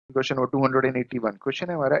Question number 281 question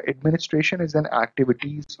है हमारा administration is an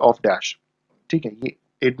activities of dash. ठीक है, ये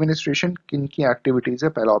एडमिनिस्ट्रेशन किन की एक्टिविटीज है?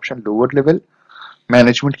 पहला ऑप्शन लोअर लेवल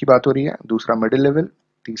मैनेजमेंट की बात हो रही है, दूसरा मिडिल लेवल,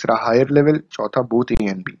 तीसरा हायर लेवल, चौथा बोथ ए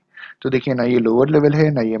एंड बी। तो देखिए ना ये लोअर लेवल है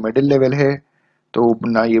ना ये मिडिल लेवल है, तो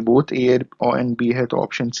ना ये बोथ ए एंड बी है, तो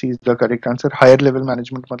option C is the correct answer. Higher level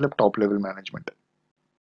management मतलब टॉप लेवल मैनेजमेंट।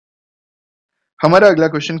 हमारा अगला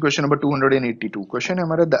क्वेश्चन क्वेश्चन नंबर 282 क्वेश्चन है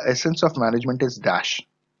हमारा the essence of management is dash.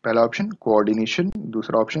 पहला ऑप्शन कोऑर्डिनेशन,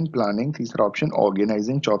 दूसरा ऑप्शन प्लानिंग, तीसरा ऑप्शन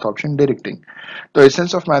ऑर्गेनाइजिंग, चौथा ऑप्शन डायरेक्टिंग। तो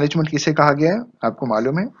एसेंस ऑफ मैनेजमेंट किसे कहा गया है आपको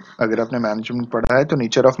मालूम है? अगर आपने मैनेजमेंट पढ़ा है तो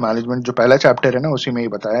नेचर ऑफ मैनेजमेंट जो पहला चैप्टर है ना उसी में ये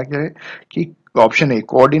बताया गया है कि option A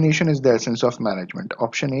coordination is the essence of management.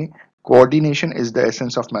 Option A coordination is the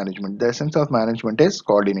essence of management. The essence of management is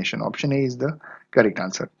coordination. Option A is the correct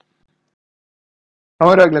answer.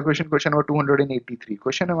 हमारा अगला क्वेश्चन क्वेश्चन नंबर 283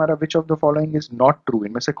 क्वेश्चन हमारा which of the following is not true.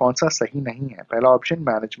 इनमें से कौन सा सही नहीं है? पहला option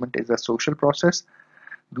management is a social process,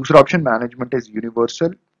 दूसरा ऑप्शन मैनेजमेंट इज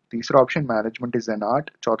यूनिवर्सल, तीसरा option management is an art,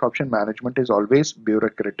 चौथा option management is always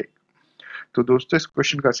bureaucratic. तो दोस्तों इस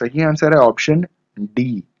क्वेश्चन का सही आंसर है option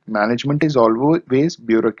D, management is always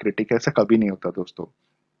bureaucratic. ऐसा कभी नहीं होता दोस्तों,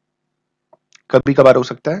 कभी कभार हो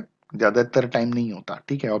सकता है, ज्यादातर टाइम नहीं होता।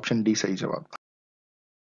 ठीक है, ऑप्शन डी सही जवाब।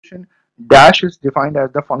 Dash is defined as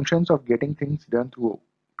the functions of getting things done through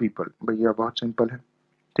people। भैया बहुत सिंपल है।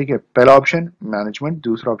 ठीक है, पहला ऑप्शन मैनेजमेंट,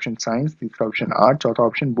 दूसरा ऑप्शन साइंस, तीसरा ऑप्शन आर्ट, चौथा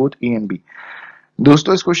option both A and B.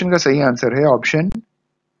 दोस्तों इस क्वेश्चन का सही आंसर है option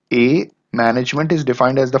A, management is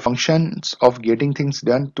defined as the functions of getting things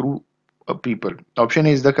done through people. Option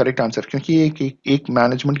A is the correct answer क्योंकि एक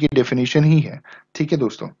management की डेफिनेशन ही है। ठीक है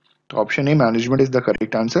दोस्तों, तो option A management is the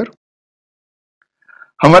correct answer.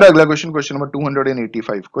 हमारा अगला क्वेश्चन क्वेश्चन नंबर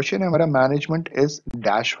 285 क्वेश्चन है हमारा मैनेजमेंट इज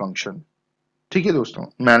डैश फंक्शन। ठीक है दोस्तों,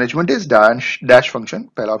 मैनेजमेंट इज डैश फंक्शन।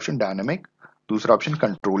 पहला ऑप्शन डायनामिक, दूसरा ऑप्शन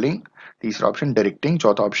कंट्रोलिंग, तीसरा ऑप्शन डायरेक्टिंग,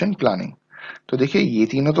 चौथा ऑप्शन प्लानिंग। तो देखिए ये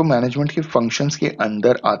तीनों तो मैनेजमेंट के फंक्शंस के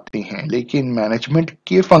अंदर आते हैं, लेकिन मैनेजमेंट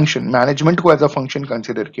के फंक्शन, मैनेजमेंट को एज अ फंक्शन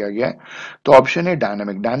कंसिडर किया गया है, तो ऑप्शन है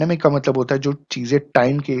डायनामिक। डायनामिक का मतलब होता है जो चीजें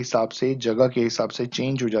टाइम के हिसाब से, जगह के हिसाब से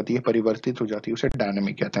चेंज हो जाती है, परिवर्तित हो जाती है, उसे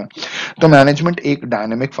डायनामिक कहते हैं। तो मैनेजमेंट एक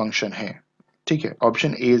डायनामिक फंक्शन है। ठीक है,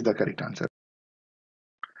 option A is the correct answer.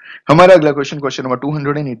 हमारा अगला क्वेश्चन क्वेश्चन नंबर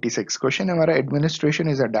 286 क्वेश्चन है हमारा administration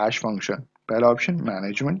is a dash function. पहला ऑप्शन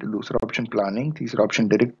मैनेजमेंट, दूसरा ऑप्शन प्लानिंग, तीसरा ऑप्शन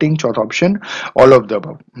डायरेक्टिंग, चौथा option all of the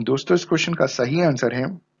above. दोस्तों इस क्वेश्चन का सही आंसर है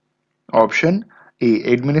option A,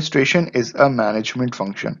 administration is a management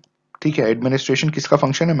function. ठीक है, एडमिनिस्ट्रेशन किसका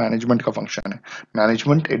फंक्शन है? मैनेजमेंट का फंक्शन है।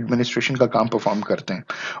 मैनेजमेंट एडमिनिस्ट्रेशन का काम परफॉर्म करते हैं।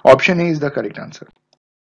 Option A is the correct answer.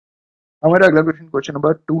 हमारा अगला क्वेश्चन क्वेश्चन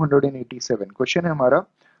नंबर 287 क्वेश्चन है हमारा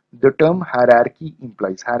the term hierarchy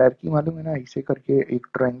implies. Hierarchy मालूम है ना, इसे करके एक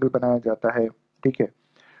ट्रायंगल बनाया जाता है। ठीक है,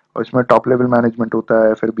 और इसमें टॉप लेवल मैनेजमेंट होता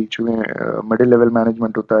है, फिर बीच में मिडिल लेवल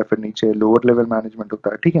मैनेजमेंट होता है, फिर नीचे लोअर लेवल मैनेजमेंट होता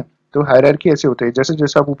है। ठीक है, तो हायरार्की ऐसे होते हैं, जैसे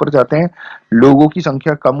जैसे आप ऊपर जाते हैं लोगों की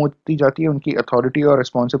संख्या कम होती जाती है, उनकी अथॉरिटी और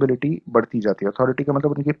रिस्पॉन्सिबिलिटी बढ़ती जाती है। अथॉरिटी का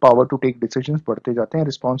मतलब उनकी पावर टू टेक डिसीजंस बढ़ते जाते हैं,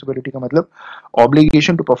 रिस्पॉन्सिबिलिटी का मतलब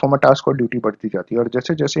obligation to perform a task और ड्यूटी बढ़ती जाती है। और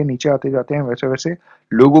जैसे जैसे नीचे आते जाते हैं वैसे वैसे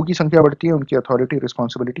लोगों की संख्या बढ़ती है, उनकी अथॉरिटी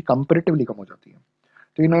रिस्पॉन्सिबिलिटी कंपेरेटिवली कम हो जाती है।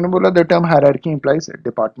 तो इन्होंने बोला the term hierarchy implies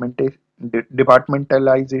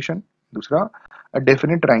departmentalisation, दूसरा अ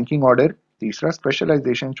डेफिनेट रैंकिंग ऑर्डर, तीसरा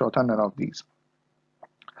स्पेशलाइजेशन, चौथा नन ऑफ दीज।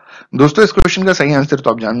 दोस्तों इस क्वेश्चन का सही आंसर तो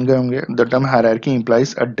आप जान गए होंगे, the term hierarchy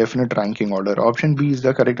implies a definite ranking order. Option B is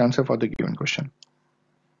the correct answer for the given question.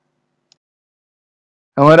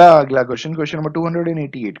 हमारा अगला क्वेश्चन क्वेश्चन नंबर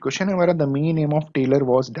 288 क्वेश्चन है हमारा the main M of Taylor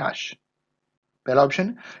was dash. पहला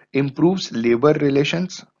ऑप्शन इंप्रूव्स लेबर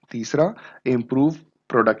रिलेशंस, तीसरा improve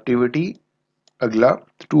productivity, अगला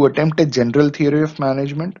to attempt a general theory of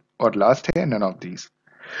management, और last है none of these.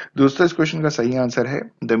 दोस्तों इस क्वेश्चन का सही आंसर है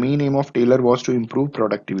the main M of Taylor was to improve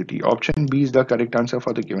productivity. Option B is the correct answer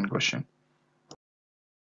for the given question.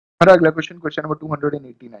 हमारा अगला question question number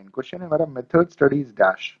 289 question है हमारा मेथड स्टडीज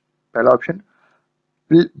डैश। पहला option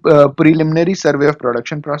preliminary survey of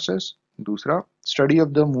production process, दूसरा study of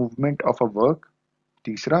the movement of a work,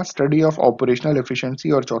 तीसरा study of operational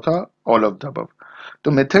efficiency, और चौथा all of the above.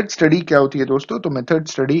 तो मेथड स्टडी क्या होती है दोस्तों? तो method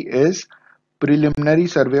study is preliminary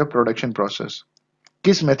survey of production process.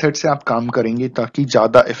 किस मेथड से आप काम करेंगे ताकि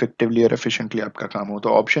ज्यादा इफेक्टिवली और एफिशिएंटली आपका काम हो। तो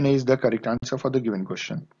option A is the correct answer for the given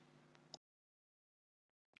question.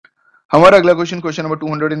 हमारा अगला क्वेश्चन क्वेश्चन नंबर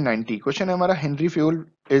 290 क्वेश्चन है हमारा Henry fuel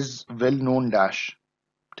is well known dash.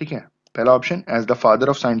 ठीक है, पहला option as the father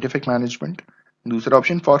of scientific management, दूसरा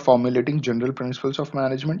option for formulating general principles of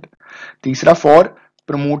management, तीसरा for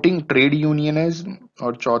promoting trade unionism,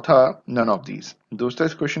 और चौथा नन ऑफ दीज। दोस्तों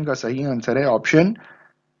इस क्वेश्चन का सही आंसर है option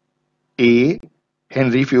A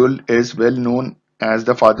Henry Fuel is well known as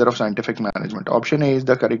the father of scientific management. Option A is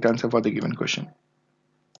the correct answer for the given question.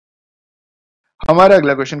 हमारा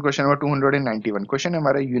अगला question number 291 question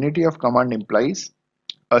हमारा unity of command implies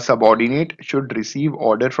a subordinate should receive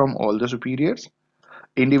order from all the superiors.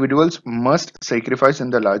 Individuals must sacrifice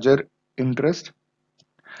in the larger interest.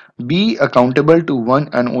 Be accountable to one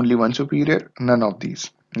and only one superior. None of these.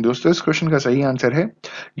 दोस्तों इस question का सही answer है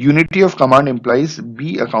unity of command implies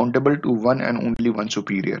be accountable to one and only one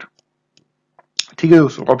superior. ठीक है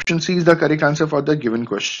दोस्तों, option C is the correct answer for the given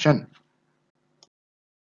question.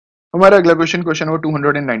 हमारा अगला क्वेश्चन नंबर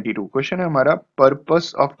 292 क्वेश्चन है हमारा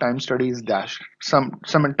purpose of time study is dash.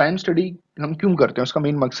 Some time study हम क्यों करते हैं, उसका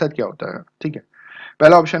मेन मकसद क्या होता है. ठीक है,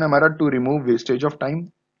 पहला ऑप्शन है हमारा to remove wastage of time.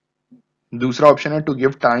 दूसरा ऑप्शन है टू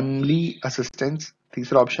गिव टाइमली असिस्टेंस.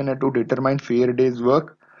 तीसरा ऑप्शन है to determine fair days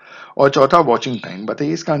work. और चौथा वॉचिंग टाइम.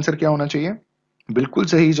 बताइए इसका आंसर क्या होना चाहिए. बिल्कुल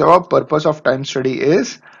सही जवाब, purpose of time study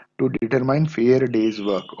is to determine fair days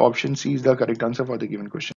work. Option C is the correct answer for the given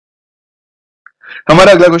question.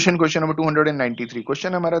 हमारा अगला क्वेश्चन नंबर 293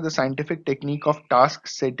 क्वेश्चन हमारा the scientific technique of task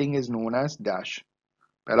setting is known as dash.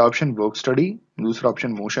 पहला option work study, दूसरा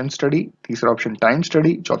option motion study, तीसरा option time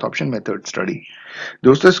study, चौथा option method study.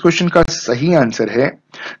 दोस्तों इस question का सही आंसर है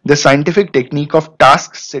the scientific technique of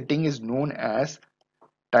task setting is known as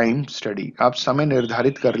time study. आप समय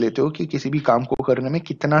निर्धारित कर लेते हो कि किसी भी काम को करने में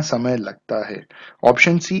कितना समय लगता है.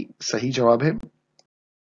 ऑप्शन सी सही जवाब है.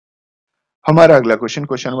 हमारा अगला क्वेश्चन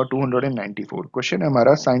नंबर 294 क्वेश्चन है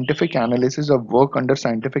हमारा scientific analysis of work under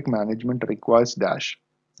scientific management requires dash.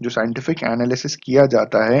 जो साइंटिफिक एनालिसिस किया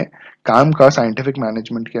जाता है काम का साइंटिफिक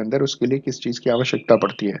मैनेजमेंट के अंदर, उसके लिए किस चीज की आवश्यकता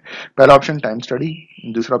पड़ती है. पहला ऑप्शन टाइम स्टडी,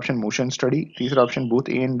 दूसरा ऑप्शन मोशन स्टडी, तीसरा option both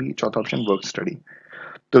A and B, चौथा ऑप्शन वर्क स्टडी.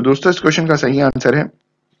 तो दोस्तों इस क्वेश्चन का सही आंसर है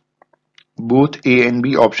both A and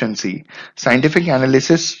B, option C. Scientific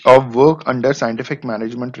analysis of work under scientific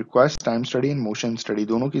management requires time study and motion study.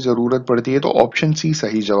 दोनों की जरूरत पड़ती है, तो ऑप्शन सी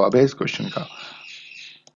सही जवाब है इस क्वेश्चन का.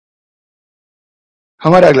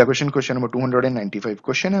 हमारा अगला क्वेश्चन नंबर 295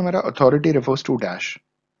 क्वेश्चन है हमारा अथॉरिटी रेफर्स टू डैश.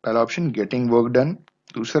 पहला ऑप्शन गेटिंग वर्क डन,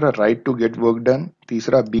 दूसरा right to get work done,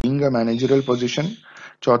 तीसरा बीइंग अ मैनेजरियल पोजीशन,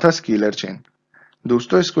 चौथा स्केलर चेन.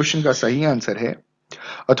 दोस्तों इस क्वेश्चन का सही आंसर है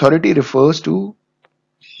authority refers to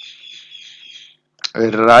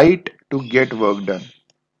right to get work done.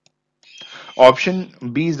 Option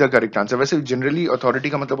B is the correct answer. वैसे generally authority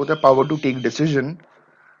का मतलब होता है पावर टू टेक डिसीजन.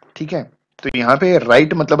 ठीक है, तो यहाँ पे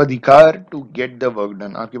राइट मतलब अधिकार, to get the work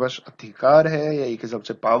done आपके पास अधिकार है या एक हिसाब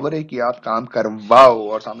से पावर है कि आप काम करवाओ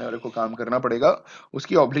और सामने वाले को काम करना पड़ेगा,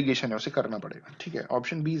 उसकी ऑब्लिगेशन है, उसे करना पड़ेगा. ठीक है,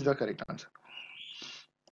 option B is the correct answer.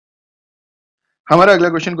 हमारा अगला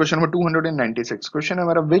क्वेश्चन नंबर 296 क्वेश्चन है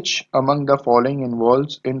हमारा which among the following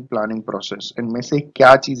involves in planning process. इनमें से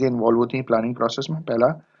क्या चीजें इन्वॉल्व होती हैं प्लानिंग प्रोसेस में. पहला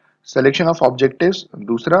सिलेक्शन ऑफ ऑब्जेक्टिव्स,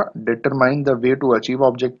 दूसरा determine the way to achieve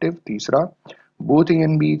objective, तीसरा बोथ ए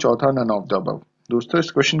एंड बी, चौथा नन ऑफ द अबव. दोस्तों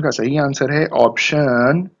इस क्वेश्चन का सही आंसर है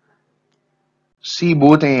option C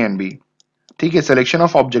both A and B. ठीक है, सिलेक्शन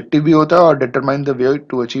ऑफ ऑब्जेक्टिव भी होता है और determine the way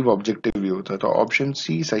to achieve objective भी होता है, तो ऑप्शन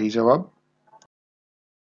सी सही जवाब.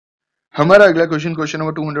 हमारा अगला क्वेश्चन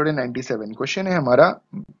नंबर 297 क्वेश्चन है हमारा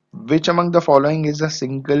which among the following is a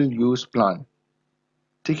single use plan.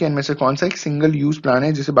 ठीक है, इनमें से कौन सा एक सिंगल यूज प्लान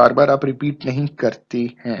है जिसे बार बार आप रिपीट नहीं करते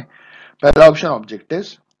हैं. पहला ऑप्शन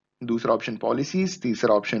ऑब्जेक्टिव्स, दूसरा ऑप्शन पॉलिसीज,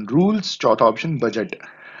 तीसरा ऑप्शन रूल्स, चौथा ऑप्शन बजट.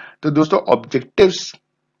 तो दोस्तों ऑब्जेक्टिव्स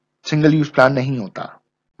सिंगल यूज प्लान नहीं होता,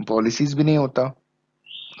 पॉलिसीज भी नहीं होता,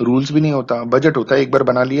 रूल्स भी नहीं होता, बजट होता है एक बार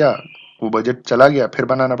बना लिया वो बजट चला गया फिर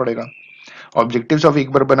बनाना पड़ेगा. ऑब्जेक्टिव्स ऑफ एक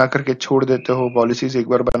बार बना करके छोड़ देते हो, पॉलिसीज एक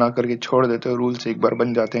बार बना करके छोड़ देते हो, रूल्स एक बार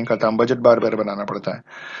बन जाते हैं खत्म, बजट बार बार बनाना पड़ता है.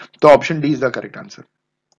 तो option D is the correct answer.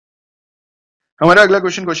 हमारा अगला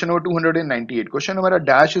क्वेश्चन नंबर 298 क्वेश्चन हमारा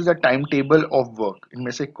dash is the time table of work.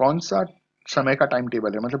 इनमें से कौन सा समय का टाइम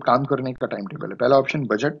टेबल है, मतलब काम करने का टाइम टेबल है. पहला ऑप्शन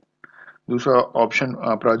बजट, दूसरा ऑप्शन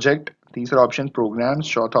प्रोजेक्ट, तीसरा ऑप्शन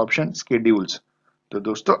प्रोग्राम्स, चौथा ऑप्शन स्केड्यूल्स. तो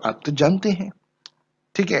दोस्तों आप तो जानते हैं.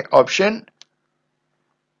 ठीक है, option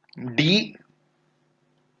D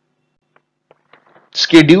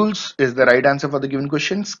schedules is the right answer for the given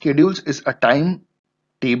question. Schedules is a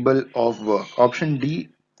timetable of work. Option D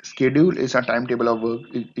schedule is a timetable of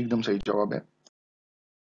work एकदम सही जवाब है.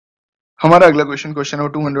 हमारा अगला क्वेश्चन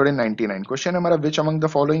नंबर 299 क्वेश्चन हमारा which among the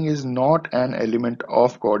following is not an element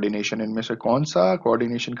of coordination. इनमें से कौन सा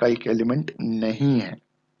कोऑर्डिनेशन का एक एलिमेंट नहीं है.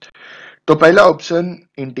 तो पहला ऑप्शन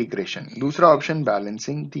इंटीग्रेशन, दूसरा ऑप्शन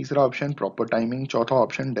बैलेंसिंग, तीसरा ऑप्शन प्रॉपर टाइमिंग, चौथा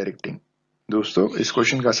ऑप्शन डायरेक्टिंग. दोस्तों इस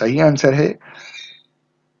क्वेश्चन का सही आंसर है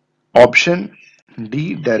option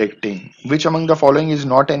D directing. Which among the following is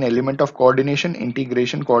not an element of coordination?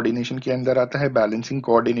 Integration coordination के अंदर आता है, बैलेंसिंग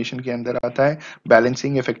कोऑर्डिनेशन के अंदर आता है,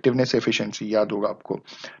 बैलेंसिंग इफेक्टिवनेस एफिशिएंसी, याद होगा आपको।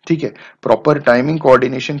 ठीक है, प्रॉपर टाइमिंग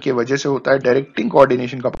कोऑर्डिनेशन की वजह से होता है, डायरेक्टिंग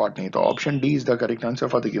कोऑर्डिनेशन का पार्ट नहीं। तो option D is the correct answer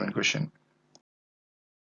for the given question.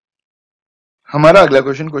 हमारा अगला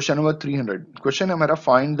क्वेश्चन, क्वेश्चन नंबर 300। क्वेश्चन है हमारा,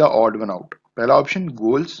 find the odd one out. पहला ऑप्शन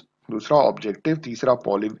गोल्स, दूसरा ऑब्जेक्टिव, तीसरा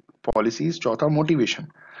पॉलिसीज, चौथा मोटिवेशन।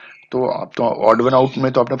 तो आप तो ऑड वन आउट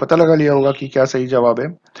में तो आपने पता लगा लिया होगा कि क्या सही जवाब है।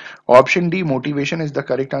 Option D motivation is the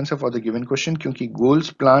correct answer for the given question, क्योंकि गोल्स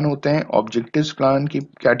प्लान होते हैं, ऑब्जेक्टिव्स प्लान की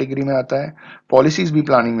कैटेगरी में आता है, पॉलिसीज भी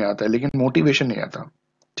प्लानिंग में आता है, लेकिन मोटिवेशन नहीं आता।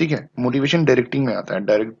 ठीक है, मोटिवेशन डायरेक्टिंग में आता है,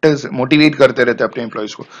 डायरेक्टर्स मोटिवेट करते रहते हैं अपने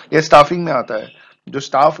एम्प्लॉयज को। या स्टाफिंग में आता है, जो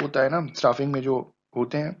स्टाफ होता है ना, स्टाफिंग में जो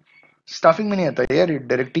होते हैं, स्टाफिंग में नहीं आता है यार,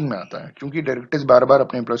 डायरेक्टिंग में आता है, क्योंकि डायरेक्टर्स बार बार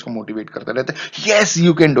अपने एम्प्लॉयज को मोटिवेट करते रहते हैं, yes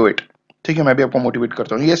you can do it. ठीक है, मैं भी आपको मोटिवेट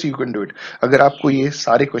करता हूँ, yes you can do it. अगर आपको ये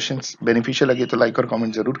सारे क्वेश्चंस बेनिफिशियल लगे तो लाइक और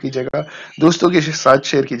कमेंट जरूर कीजिएगा, दोस्तों के साथ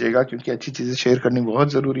शेयर कीजिएगा, क्योंकि अच्छी चीजें शेयर करनी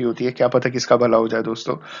बहुत जरूरी होती है, क्या पता किसका भला हो जाए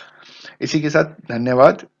दोस्तों। इसी के साथ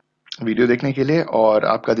धन्यवाद वीडियो देखने के लिए, और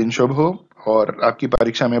आपका दिन शुभ हो, और आपकी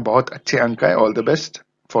परीक्षा में बहुत अच्छे अंक आए। All the best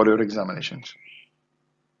for your examinations.